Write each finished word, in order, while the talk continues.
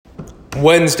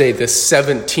Wednesday, the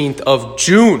 17th of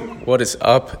June. What is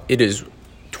up? It is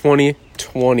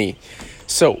 2020.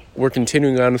 So we're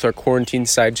continuing on with our quarantine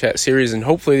side chat series, and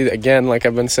hopefully, again, like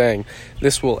I've been saying,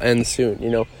 this will end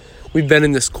soon. We've been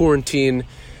in this quarantine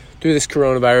through this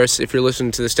coronavirus. If you're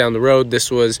listening to this down the road,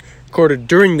 this was recorded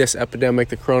during this epidemic,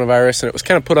 the coronavirus, and it was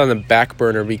kind of put on the back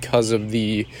burner because of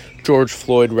the George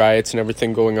Floyd riots and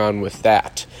everything going on with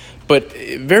that. But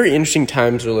very interesting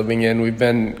times we're living in. We've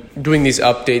been doing these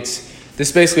updates.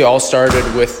 This basically all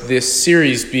started with this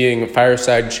series being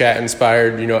fireside chat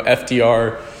inspired.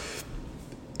 FDR,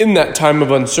 in that time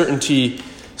of uncertainty,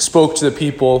 spoke to the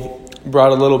people,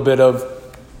 brought a little bit of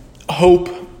hope,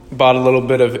 brought a little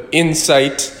bit of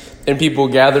insight, and people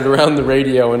gathered around the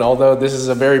radio. And although this is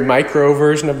a very micro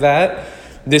version of that,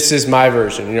 this is my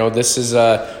version. This is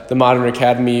the Modern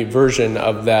Academy version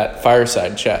of that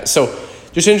fireside chat. So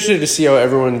just interested to see how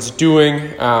everyone's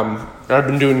doing. I've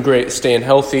been doing great, staying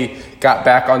healthy, got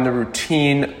back on the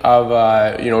routine of,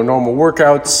 normal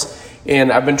workouts.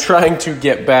 And I've been trying to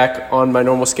get back on my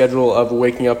normal schedule of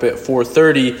waking up at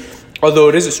 4:30, although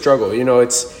it is a struggle.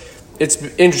 It's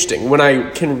interesting. When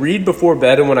I can read before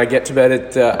bed and when I get to bed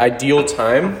at the ideal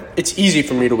time, it's easy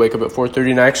for me to wake up at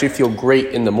 4:30, and I actually feel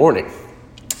great in the morning.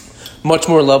 Much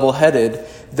more level-headed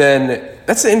than,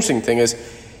 that's the interesting thing is,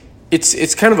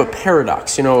 it's kind of a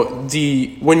paradox.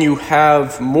 When you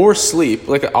have more sleep,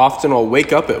 like often I'll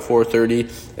wake up at 4:30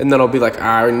 and then I'll be like,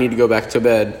 I need to go back to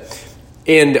bed.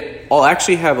 And I'll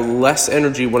actually have less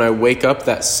energy when I wake up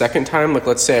that second time. Like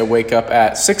let's say I wake up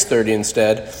at 6:30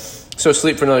 instead, so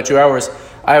sleep for another 2 hours.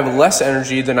 I have less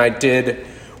energy than I did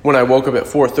when I woke up at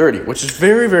 4:30, which is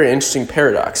very, very interesting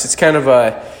paradox. It's kind of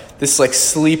this like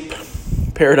sleep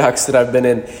paradox that I've been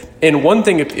in. And one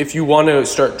thing, if you want to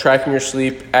start tracking your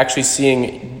sleep, actually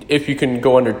seeing if you can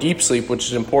go under deep sleep, which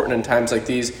is important in times like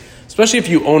these, especially if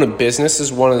you own a business,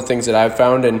 is one of the things that I've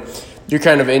found. And you're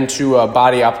kind of into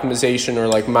body optimization or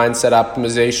like mindset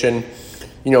optimization,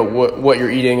 what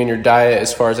you're eating in your diet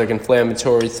as far as like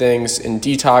inflammatory things and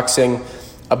detoxing.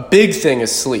 A big thing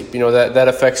is sleep. That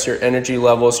affects your energy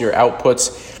levels, your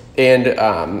outputs, and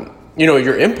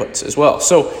your inputs as well.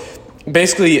 So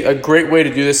basically, a great way to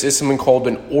do this is something called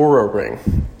an Oura Ring.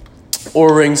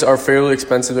 Oura Rings are fairly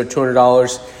expensive. They're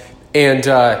 $200. And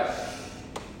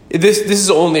this is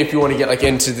only if you want to get like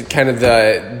into the kind of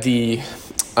the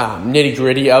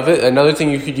nitty-gritty of it. Another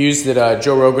thing you could use that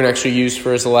Joe Rogan actually used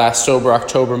for his last Sober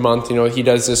October month, he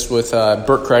does this with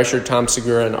Bert Kreischer, Tom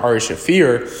Segura, and Ari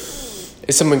Shaffir,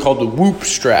 is something called the Whoop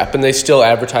strap. And they still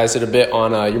advertise it a bit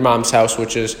on Your Mom's House,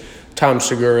 which is Tom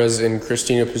Segura's and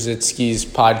Christina Pazitsky's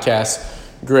podcast.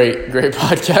 Great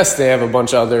podcast. They have a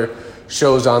bunch of other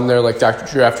shows on there, like Dr.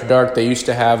 Drew After Dark. They used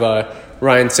to have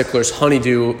Ryan Sickler's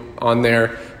Honeydew on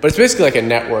there, but it's basically like a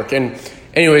network. And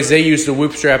anyways, they use the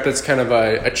Whoop strap. That's kind of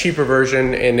a cheaper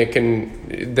version, and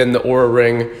then the Oura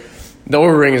Ring. The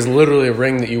Oura Ring is literally a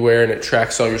ring that you wear, and it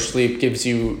tracks all your sleep, gives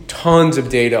you tons of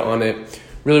data on it.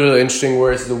 Really, really interesting.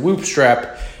 Whereas the Whoop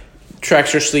strap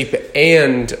tracks your sleep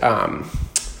and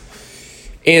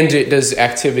it does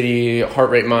activity,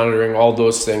 heart rate monitoring, all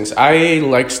those things. I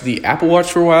liked the Apple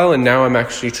Watch for a while, and now I'm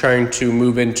actually trying to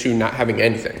move into not having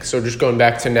anything. So just going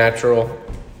back to natural.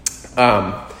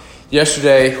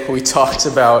 Yesterday, we talked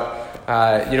about,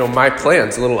 my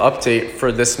plans, a little update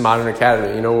for this Modern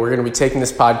Academy. We're going to be taking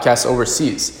this podcast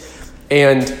overseas.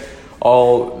 And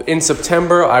in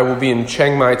September, I will be in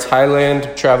Chiang Mai,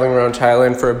 Thailand, traveling around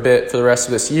Thailand for a bit for the rest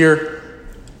of this year,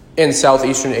 and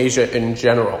Southeastern Asia in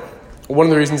general. One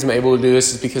of the reasons I'm able to do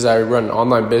this is because I run an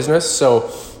online business,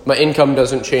 so my income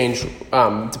doesn't change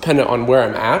dependent on where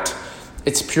I'm at.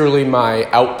 It's purely my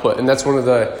output, and that's one of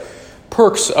the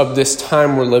perks of this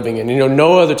time we're living in.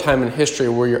 No other time in history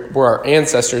where our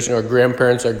ancestors, our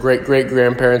grandparents, our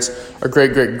great-great-grandparents, our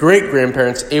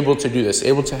great-great-great-grandparents able to do this,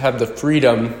 able to have the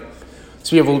freedom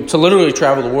to be able to literally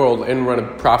travel the world and run a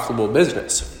profitable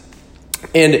business.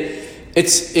 And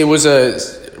it was a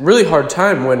really hard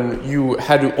time when you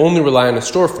had to only rely on a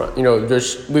storefront.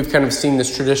 We've kind of seen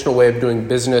this traditional way of doing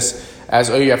business as,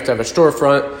 you have to have a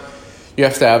storefront, you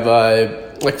have to have a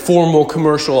formal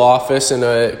commercial office in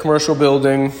a commercial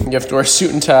building, you have to wear a suit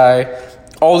and tie,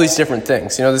 all these different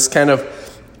things. This kind of,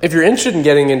 if you're interested in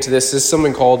getting into this, there's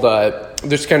something called,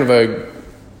 there's kind of a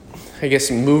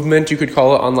movement, you could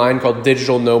call it, online called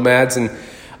digital nomads. And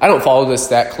I don't follow this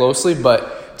that closely,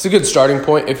 but it's a good starting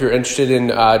point if you're interested in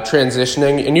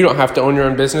transitioning, and you don't have to own your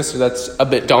own business, so that's a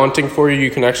bit daunting for you. You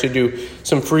can actually do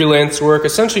some freelance work.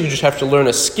 Essentially, you just have to learn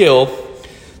a skill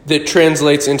that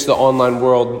translates into the online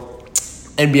world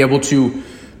and be able to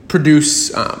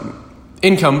produce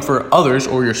income for others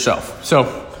or yourself.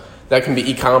 So That can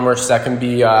be e-commerce, that can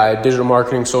be digital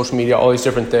marketing, social media, all these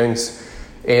different things,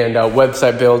 and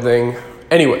website building.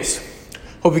 Anyways,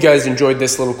 hope you guys enjoyed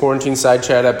this little quarantine side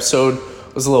chat episode.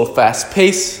 It was a little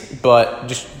fast-paced, but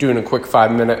just doing a quick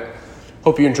 5-minute.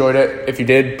 Hope you enjoyed it. If you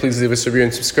did, please leave us a review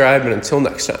and subscribe, and until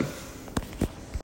next time.